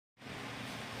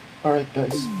Alright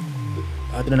guys,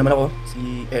 ito na naman ako,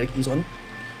 si Eric Ison.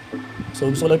 So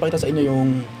gusto ko lang ipakita sa inyo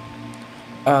yung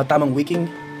tamang wicking,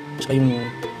 tsaka yung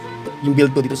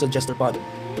build ko dito sa Jester Pod.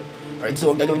 Alright,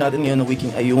 so ang gagawin natin ngayon na wicking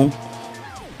ay yung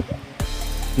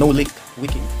no leak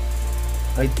wicking.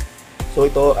 Right, so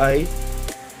ito ay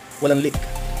walang leak.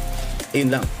 Ayun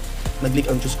lang, nag-leak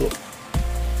ang juice ko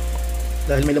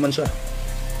dahil may laman siya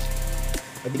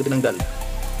at di ko tinanggal.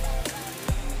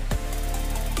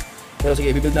 Pero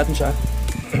sige, i-build natin siya.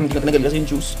 Hindi na tinagal kasi yung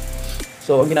juice.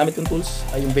 So, ang ginamit kong tools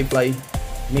ay yung Vapefly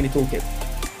mini toolkit.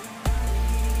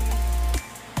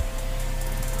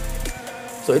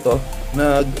 So, ito,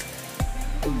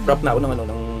 nag-wrap na ako ng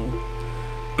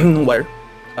ng wire.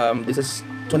 This is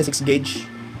 26 gauge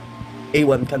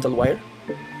A1 kanthal wire.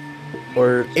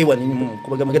 Or A1, yung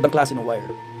kumbaga magandang klase ng wire.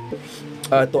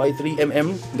 Ito ay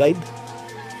 3mm guide.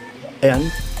 Ayan.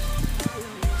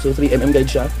 So, 3mm guide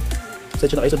siya. Set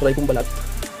siya na kayo sa try kong balat.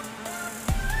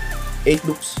 8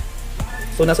 loops.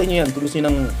 So nasa inyo yan kung gusto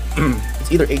nyo ng it's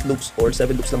either 8 loops or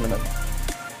 7 loops lang naman.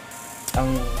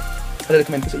 Ang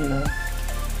recommend ko sa inyo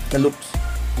na loops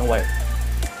ng wire.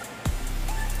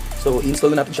 So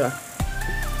i-install na natin siya.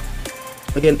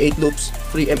 Again, 8 loops,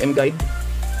 3mm guide,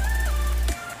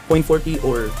 0.40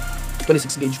 or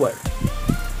 26 gauge wire.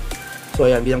 So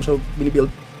ayan, hindi lang siya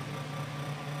binibuild.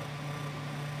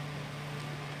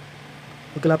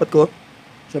 Pagkalapat ko,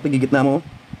 syempre gigitna mo.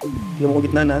 Hindi mo kung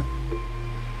gitna na.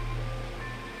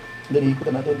 Then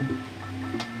ikutan natin.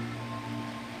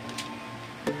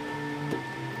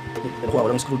 Nakuha ko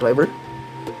lang yung screwdriver.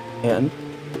 Ayan.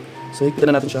 So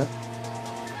ikutan na natin siya.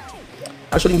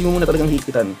 Actually hindi mo muna talagang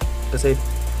hikitan. Kasi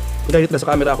kaya dito na sa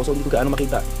camera ako, so hindi ko gaano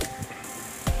makita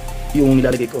yung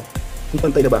nilalagay ko. Kung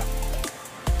pantay na ba.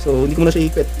 So hindi ko muna siya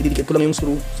hikit. Ididikit ko lang yung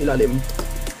screw sa ilalim.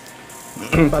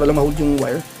 Para lang ma-hold yung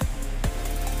wire.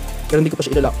 Pero hindi ko pa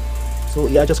siya ilalak. So,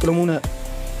 i-adjust ko lang muna.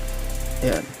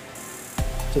 Ayan.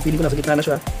 So, feeling ko nasa gitna na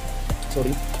siya.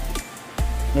 Sorry.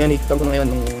 Ngayon, ikitan ko na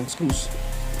ngayon ng screws.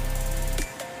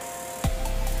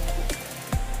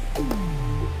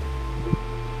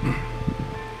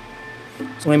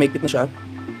 So, ngayon may ikpit na siya.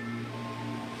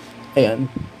 Ayan.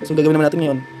 So, gagawin naman natin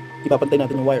ngayon, ipapantay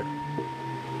natin yung wire.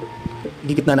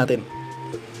 Igigitna natin.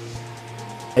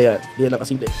 Ayan. Di lang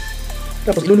kasimple.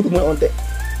 Tapos, ilulubog mo na onte.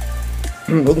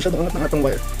 Huwag masyadong angat-angat ang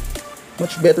wire.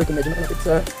 Much better kung medyo nakalapit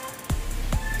sa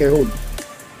air hole.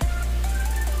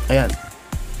 Ayan.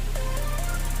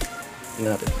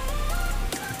 Tingnan natin.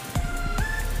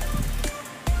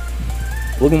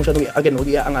 Huwag mo masyadong, again, huwag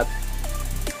iaangat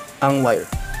ang wire.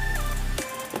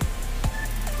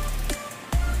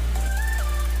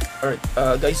 Alright,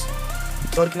 guys.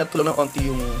 Sorry, kinat ko lang ng onti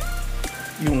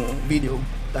yung video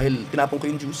dahil tinapon ko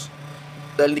yung juice.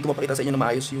 Dahil hindi ko mapakita sa inyo na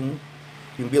maayos yung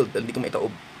build dahil hindi ko maitaob.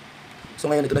 So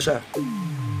ngayon ito na siya.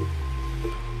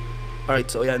 Alright,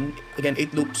 so ayan. Again,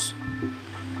 8 loops.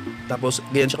 Tapos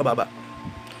ganyan siya kababa.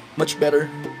 Much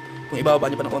better kung ibababa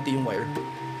niyo pa ng konti yung wire.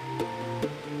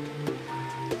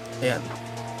 Ayan.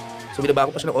 So binaba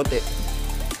ko pa siya ng konti.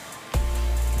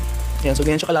 Ayan, so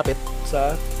ganyan siya kalapit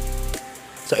sa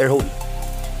air hole.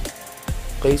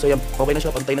 Okay, so ayan, okay na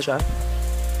siya, pantay na siya.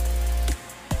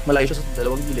 Malayo siya sa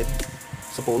dalawang gilid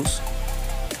sa poles.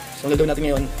 So ang gagawin natin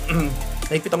ngayon,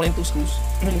 nahigpitan ko na yung 2 screws.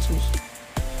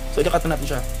 So ikakat na natin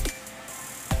siya.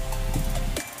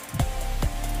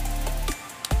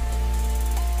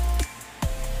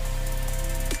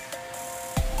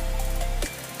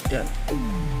 Ayan.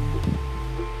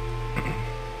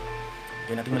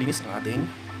 Kaya natin malinis ang ating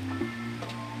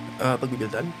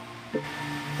pagbibildan.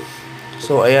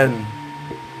 So ayan.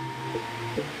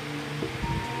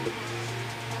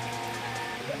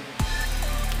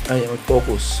 Ayan,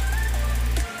 mag-focus.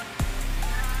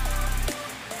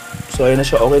 So ayun na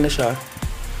siya, okay na siya.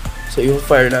 So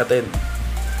i-fire natin.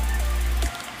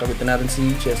 Kapitan natin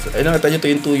si Chester. Ayun, nakita nyo,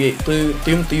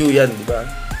 tuyo yan, di ba?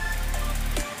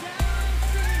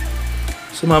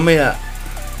 So mamaya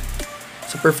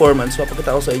sa performance,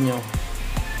 papakita ko sa inyo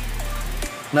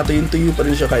na tuyo pa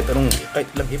rin siya kahit ilang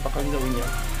ipak ang gawin niya.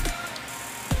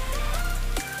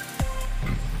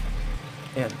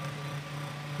 Ayan.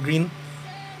 Green.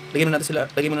 Lagyan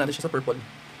mo natin siya sa purple.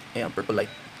 Ayan, purple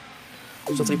light.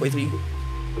 So 3.3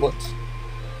 volts.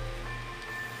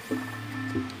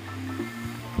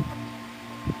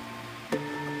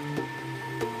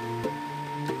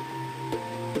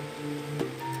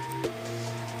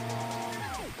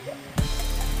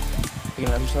 Lagyan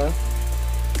natin sa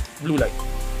blue light.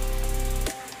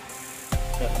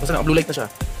 Ayan, basta na blue light na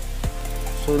siya.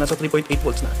 So nasa 3.8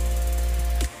 volts na.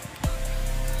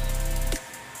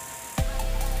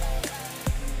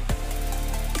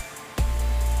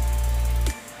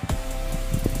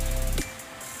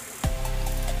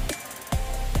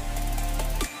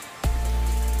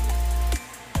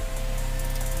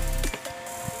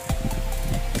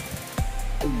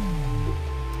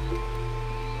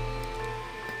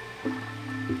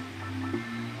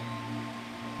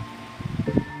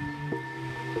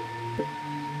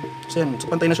 So yan,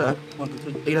 so pantay na siya. 1,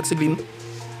 2, 3. Lagyan natin si green.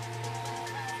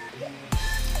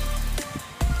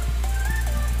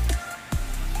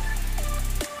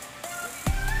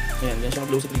 Ayan, yan siya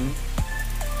mag-glow sa green.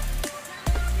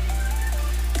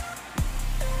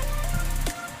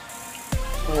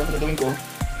 So, ang gagawin ko,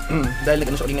 dahil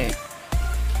nag-ano siya uling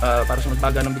para siya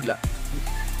magbaga ng bigla.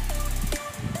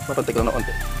 Papantay ko lang na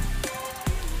konti.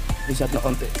 Reset na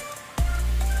konti.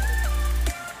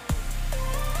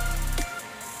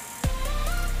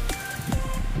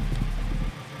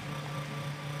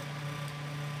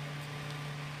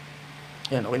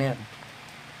 Yan, okay na yan.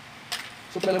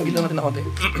 So, palalamagin lang natin na konti.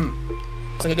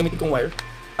 Kasi ang gagamitin kong wire,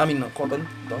 cotton,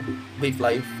 ito,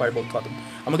 Vapefly, Firebolt cotton.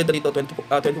 Ang maganda dito,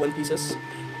 21 pieces,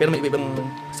 pero may iba-ibang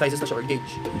sizes na siya or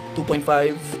gauge.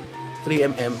 2.5,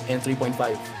 3mm, and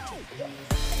 3.5.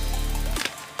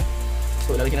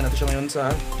 So, lalagyan na natin siya ngayon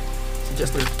sa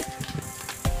Jester.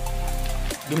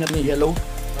 Gawin natin yung yellow,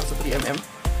 para sa 3mm.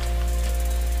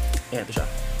 Ayan, ito siya.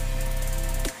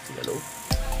 Sa yellow.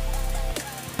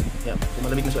 Ayan,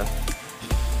 malamig na siya.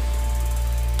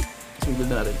 Build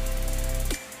na natin.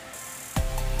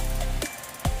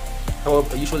 Ako,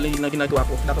 usually na ginagawa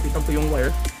ko, nakapitan ko yung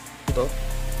wire ito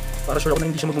para sure ako na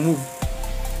hindi siya mag-move.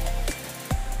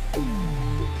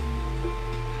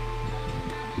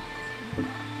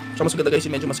 So mas maganda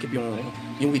guys, medyo maskip yung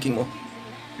wicking mo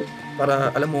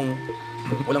para alam mong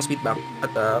walang speed back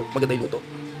at maganda yung luto.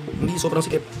 Hindi sobrang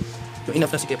sikip, yung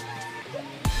enough na sikip.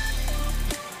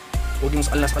 Huwag yung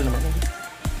sakal naman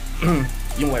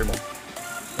yung wire mo.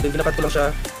 Then pinakat ko lang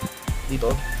siya dito.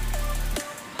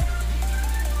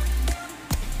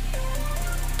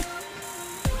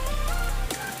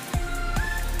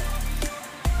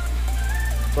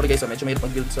 Sorry guys, medyo mahirap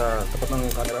mag-build sa tapat ng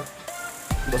camera.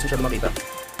 Hindi kasi masyado makita.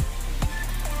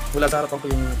 Wala sa harapan ko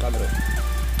yung camera.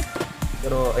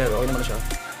 Pero ayan, okay naman na siya.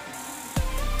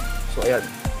 So ayan.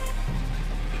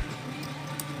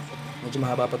 Medyo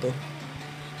mahaba pa to.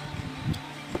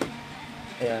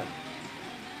 Ayan.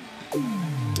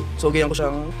 So, ganyan ko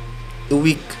siyang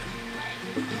i-wick.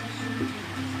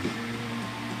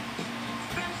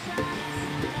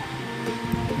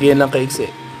 Ganyan lang kaiksi.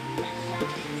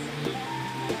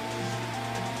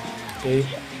 Okay.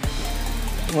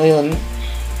 Ngayon,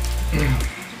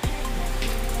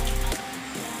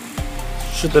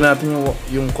 shoot natin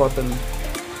yung cotton.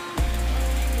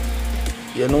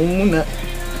 Yan muna.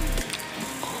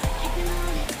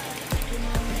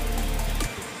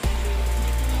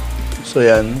 So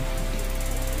yan.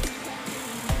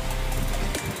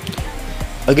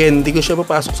 Again, hindi ko siya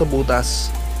papasok sa butas.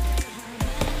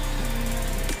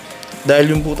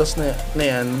 Dahil yung butas na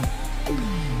yan,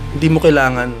 hindi mo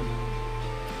kailangan.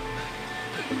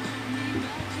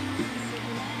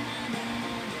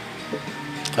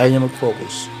 Ayaw niya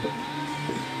mag-focus.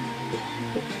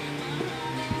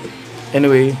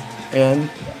 Anyway, ayan.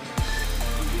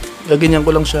 Gaganyan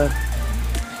ko lang siya.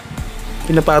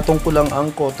 Pinapatong ko lang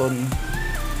ang cotton.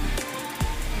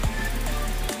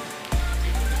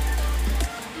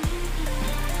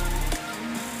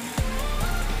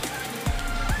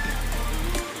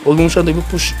 Huwag mong siya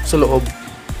i-push sa loob.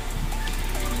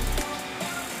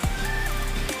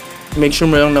 Make sure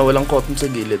mo lang na walang cotton sa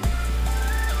gilid.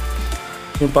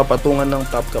 Yung papatungan ng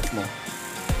top cap mo.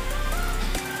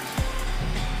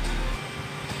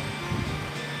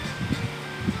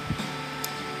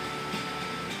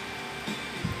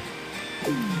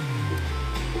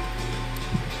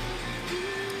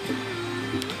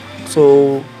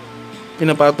 So,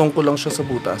 pinapatong ko lang siya sa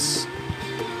butas.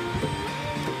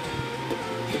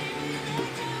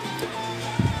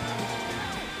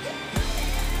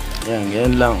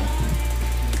 Yan lang.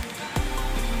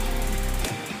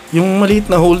 Yung maliit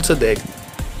na hole sa deck,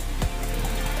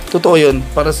 totoo yun,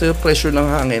 para sa pressure ng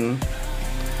hangin.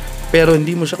 Pero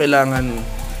hindi mo siya kailangan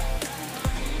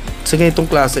sa ganitong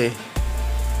klase.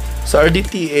 Sa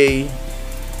RDTA,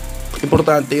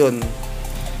 importante yun.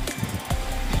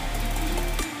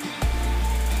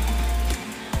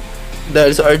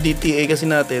 Dahil sa RDTA kasi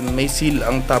natin, may seal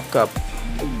ang top cap.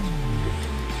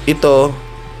 Ito,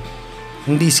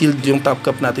 hindi sealed yung top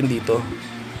cap natin dito.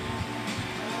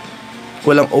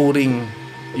 Walang O-ring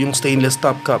yung stainless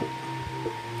top cap.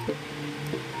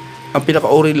 Ang pinaka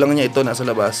O-ring lang niya ito nasa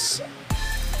labas.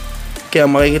 Kaya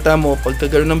makikita mo pag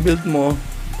kagano ng build mo,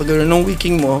 pag kagano ng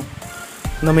wicking mo,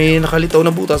 na may nakalitaw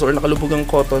na butas or nakalubog ang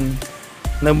cotton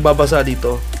na babasa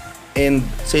dito and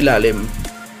sa ilalim.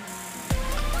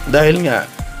 Dahil nga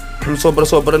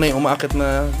sobra-sobra na yung umaakit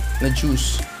na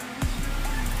juice.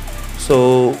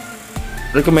 So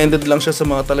recommended lang siya sa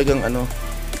mga talagang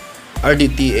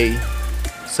RDTA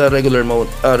sa regular mode.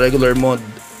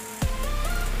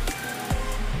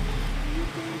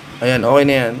 Ayan, okay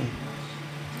na yan.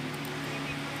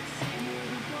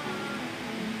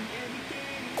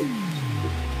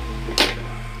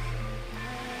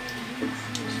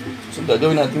 So,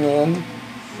 gagawin natin ngayon.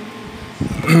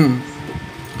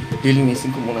 Lilinisin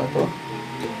ko muna ito.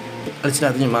 Alisin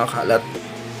natin yung mga kalat.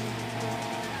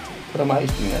 Para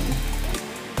maayos din yan.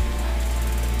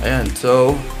 Ayan,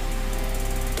 so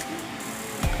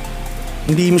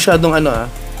hindi masyadong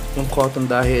yung cotton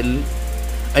dahil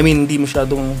hindi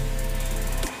masyadong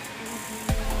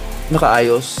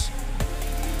nakaayos.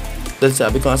 Dahil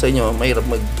sabi ko nga sa inyo, mahirap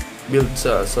mag-build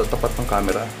sa tapat ng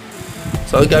camera.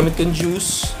 So, gamit kong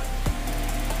juice,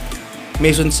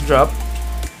 Mason's Drop,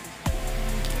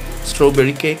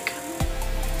 strawberry cake,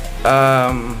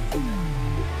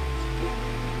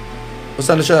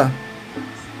 basta na siya,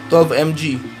 12 mg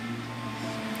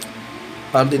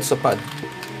para dito sa pad.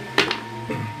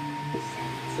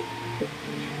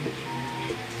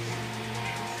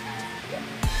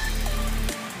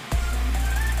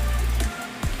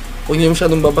 Huwag niyo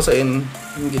masyadong babasain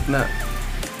yung gitna.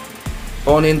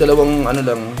 O yung dalawang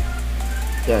lang.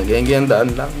 Yan, ganyan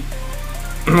daan lang.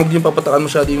 Huwag niyo papatakan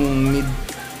masyado yung mid.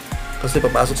 Kasi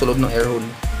papasok sa loob ng air hole.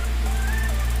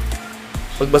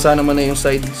 Pagbasa naman na yung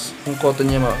sides, yung cotton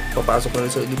niya papasok na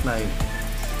rin sa gitna yun.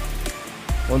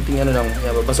 Konting lang.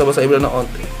 Yan, basa-basa lang ng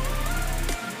onti.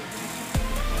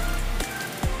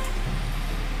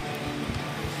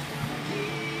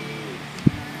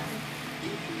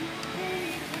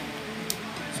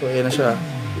 So, ayan na siya.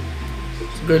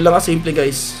 Siguro lang simple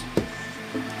guys.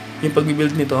 Yung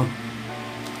pag-build nito.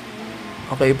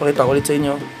 Okay, ipakita ko ulit sa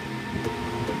inyo.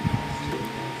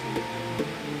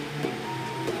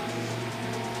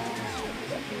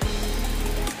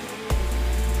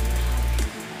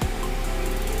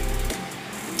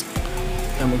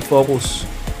 Ayan, mag-focus.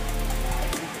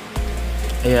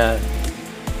 Ayan.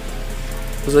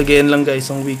 Tapos again lang guys,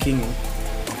 ang wicking.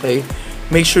 Okay.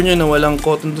 Make sure nyo na walang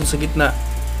cotton dun sa gitna.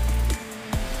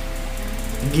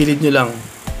 Gilid nyo lang.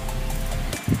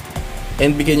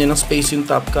 And bigyan nyo ng space yung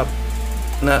top cup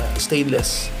na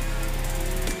stainless.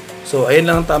 So, ayan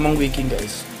lang ang tamang wicking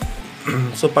guys.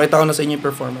 So, pakita ko na sa inyo yung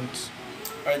performance.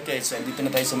 Alright guys, so dito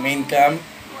na tayo sa main cam.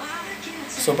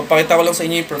 So, papakita ko lang sa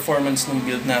inyo yung performance ng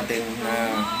build natin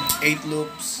na 8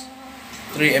 loops,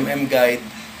 3mm guide,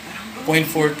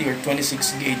 0.40 or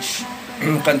 26 gauge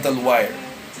kanthal wire.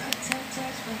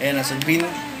 Ayan, nasa green.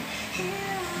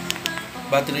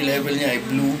 Battery level niya ay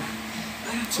blue.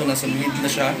 So, nasa mid na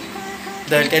siya.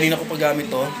 Dahil kanina ko paggamit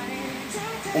to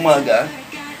umaga.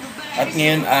 At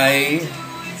ngayon ay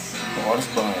anong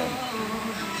oras ba ngayon?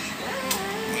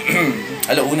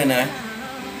 Alauna na.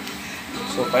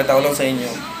 So, pakita ko lang sa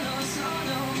inyo.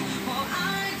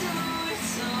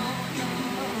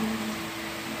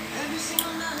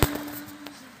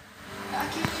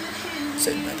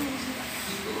 Set natin.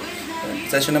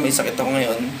 Session na may sakit ako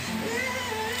ngayon.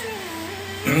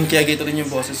 Kaya gito rin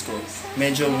yung boses ko.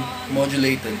 Medyo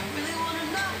modulated.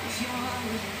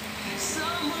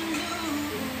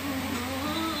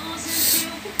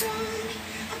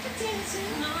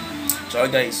 Tsaka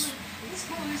guys,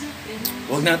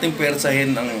 huwag natin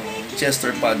puwersahin ang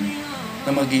Jester Pod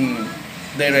na maging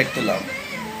directo lang.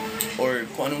 Or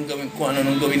kung anong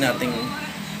gawin nating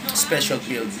special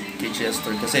build kay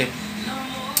Jester. Kasi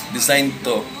designed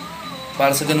to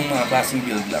para sa ganung mga klaseng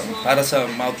build lang. Para sa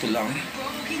mouth to lang.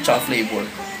 Tsaka flavor.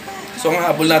 So, ang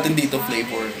habol natin dito,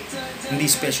 flavor. Hindi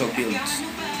special builds.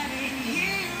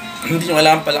 Hindi nyo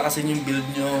kailangan palakasin yung build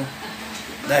nyo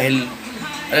dahil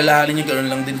alalahanin nyo gano'n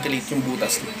lang din kalit yung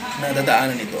butas na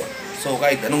dadaanan nito. So,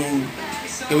 kahit anong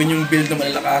gawin yung build na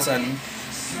malalakasan,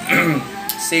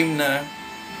 same na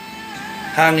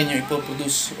hangin nyo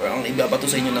ipoproduce or ang ibabato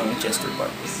sa inyo ng Jester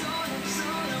Pod.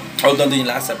 Although din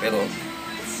yung lasa, pero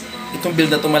itong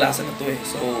build na ito malasa na ito eh.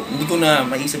 So, hindi ko na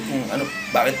maisip kung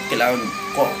bakit kailangan,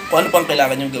 kung ano pang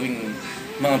kailangan yung gawing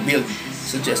mga build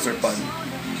sa Jester Pod.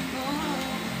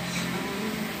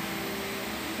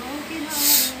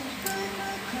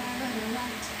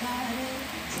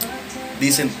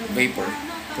 Decent vapor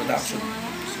production.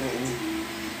 So,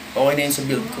 okay na yun sa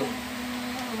build ko.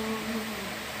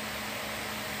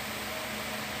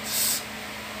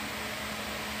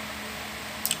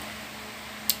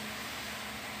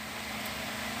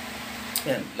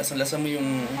 Yan, lasang-lasa mo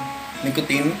yung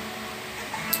nicotine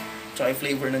tsaka yung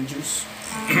flavor ng juice.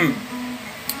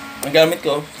 Ang gamit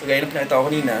ko, kagaya na pinakita ko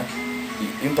kanina,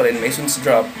 yung pa rin, Mason's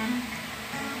Drop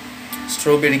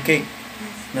strawberry cake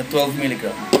na 12 mg.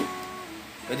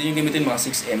 Pwede nyo gamitin mga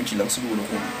 6 mg lang siguro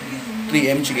kung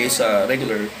 3 mg kayo sa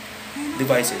regular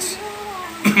devices.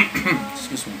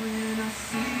 Excuse me.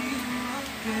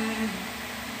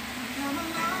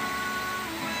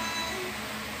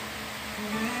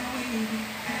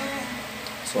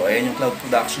 So, ayan yung cloud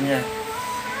production niya.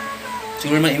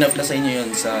 Siguro man enough na sa inyo yun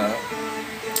sa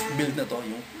build na to,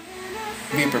 yung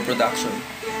vapor production.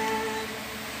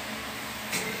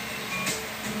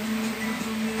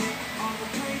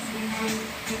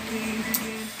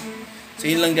 So,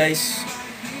 yun lang guys.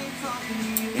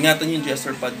 Ingatan yung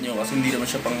Jester Pod nyo kasi hindi naman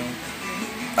siya pang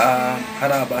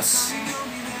harabas.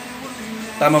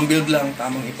 Tamang build lang,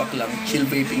 tamang ipak lang, chill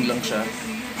vaping lang siya.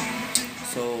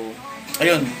 So,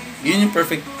 ayun, yun yung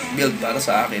perfect build para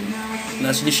sa akin na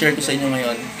sinishare ko sa inyo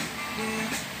ngayon.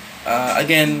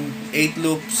 Again, 8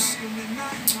 loops,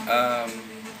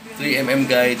 3mm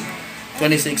guide,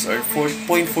 26 or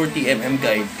 0.40mm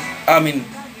guide.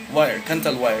 Wire,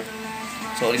 kanthal wire.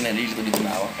 Sorry, nalilito dito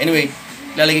na ako. Anyway,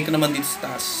 lalagay ko naman dito sa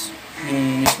taas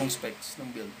yung mismong specs ng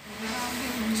build.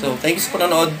 So, thank you sa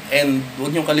panonood and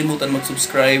huwag niyong kalimutan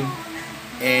mag-subscribe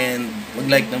and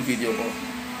mag-like ng video ko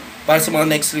para sa mga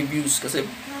next reviews kasi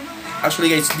actually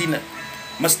guys,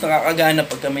 mas nakakagana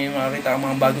pagka may makakita ang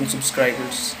mga bagong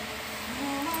subscribers.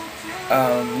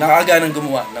 Nakakaganang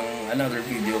gumawa ng another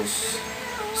videos.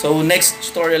 So, next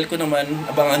tutorial ko naman,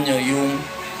 abangan nyo yung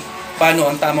paano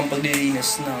ang tamang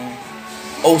paglilinis ng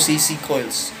OCC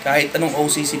coils. Kahit anong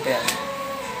OCC pa yan.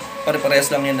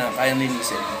 Pare-parehas lang yan na kayang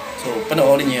linisin. So,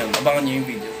 panoorin nyo yan. Abangan nyo yung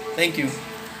video. Thank you.